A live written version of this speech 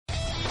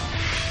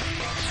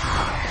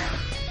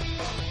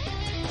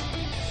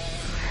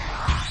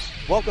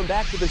Welcome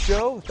back to the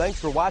show. Thanks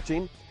for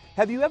watching.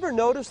 Have you ever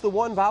noticed the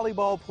one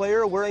volleyball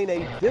player wearing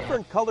a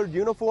different colored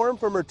uniform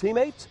from her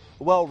teammates?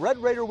 Well, Red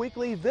Raider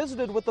Weekly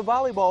visited with the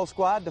volleyball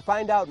squad to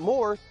find out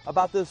more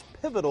about this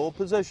pivotal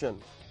position.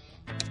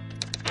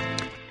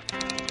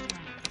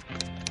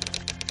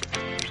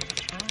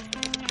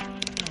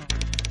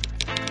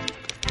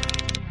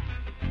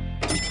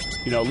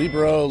 You know,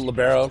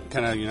 Libero,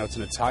 kind of, it's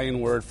an Italian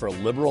word for a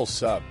liberal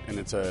sub. And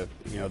it's the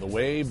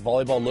way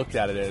volleyball looked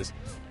at it is,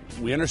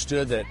 we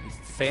understood that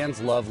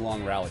fans love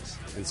long rallies.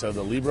 And so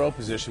the Libero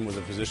position was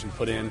a position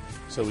put in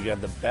so we could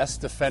have the best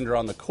defender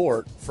on the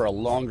court for a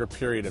longer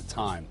period of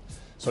time.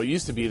 So it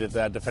used to be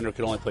that defender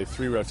could only play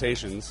 3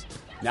 rotations.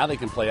 Now they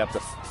can play up to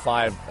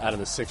 5 out of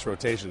the 6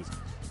 rotations.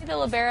 The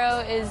Libero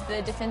is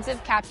the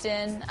defensive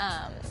captain.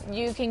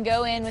 You can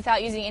go in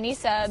without using any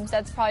subs.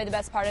 That's probably the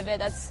best part of it.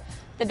 That's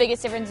the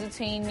biggest difference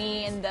between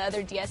me and the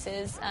other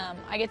DSs.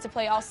 I get to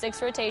play all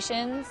 6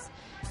 rotations,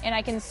 and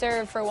I can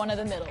serve for one of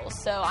the middles.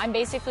 So I'm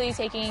basically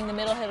taking the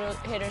middle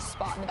hitter's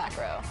spot in the back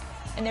row,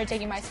 and they're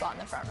taking my spot in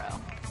the front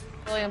row.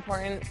 Really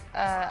important.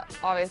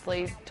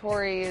 Obviously,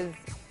 Tori is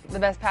the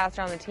best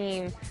passer on the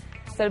team,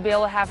 so to be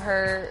able to have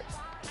her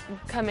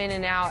come in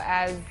and out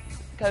as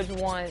coach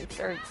wants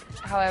or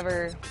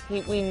however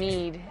we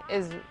need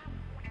is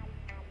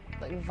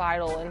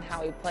vital in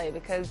how we play,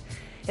 because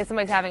if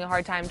somebody's having a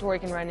hard time, Tori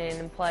can run in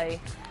and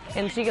play,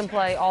 and she can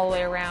play all the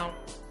way around.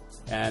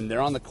 And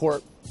they're on the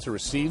court to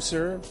receive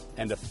serve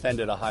and defend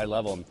at a high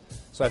level.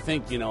 So I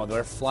think,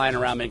 they're flying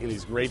around making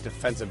these great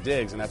defensive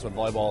digs, and that's what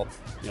volleyball,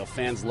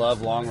 fans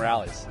love, long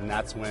rallies. And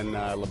that's when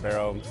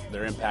Libero,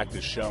 their impact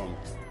is shown.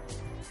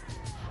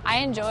 I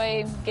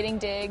enjoy getting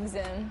digs,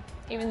 and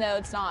even though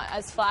it's not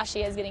as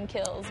flashy as getting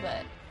kills,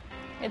 but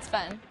it's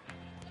fun.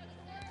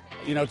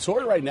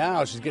 Tori right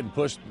now, she's getting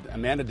pushed.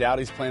 Amanda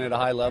Dowdy's playing at a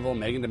high level.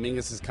 Megan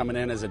Dominguez is coming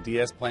in as a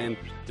DS playing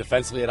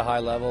defensively at a high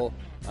level.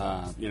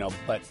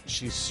 But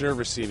she's serve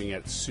receiving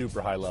at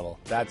super high level.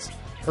 That's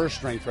her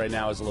strength right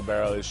now as a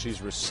libero, is she's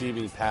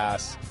receiving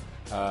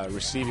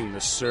receiving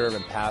the serve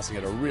and passing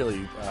at a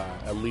really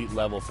elite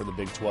level for the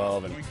Big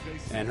 12.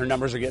 And her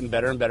numbers are getting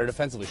better and better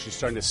defensively. She's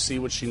starting to see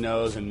what she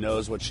knows and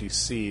knows what she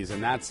sees.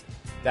 And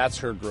that's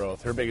her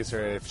growth. Her biggest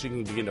area, if she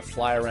can begin to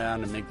fly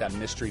around and make that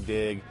mystery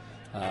dig,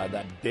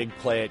 that big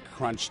play at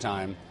crunch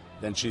time,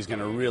 then she's going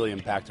to really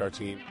impact our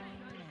team.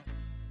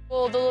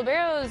 Well, the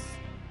libero is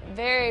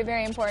very,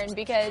 very important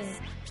because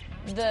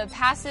the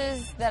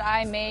passes that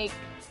I make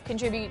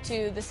contribute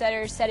to the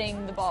setter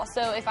setting the ball.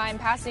 So if I'm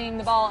passing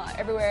the ball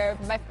everywhere,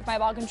 if my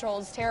ball control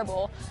is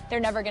terrible, they're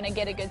never going to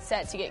get a good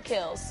set to get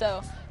kills.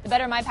 So the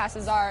better my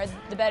passes are,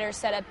 the better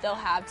setup they'll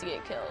have to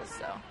get kills.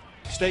 So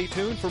Stay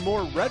tuned for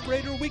more Red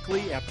Raider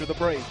Weekly after the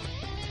break.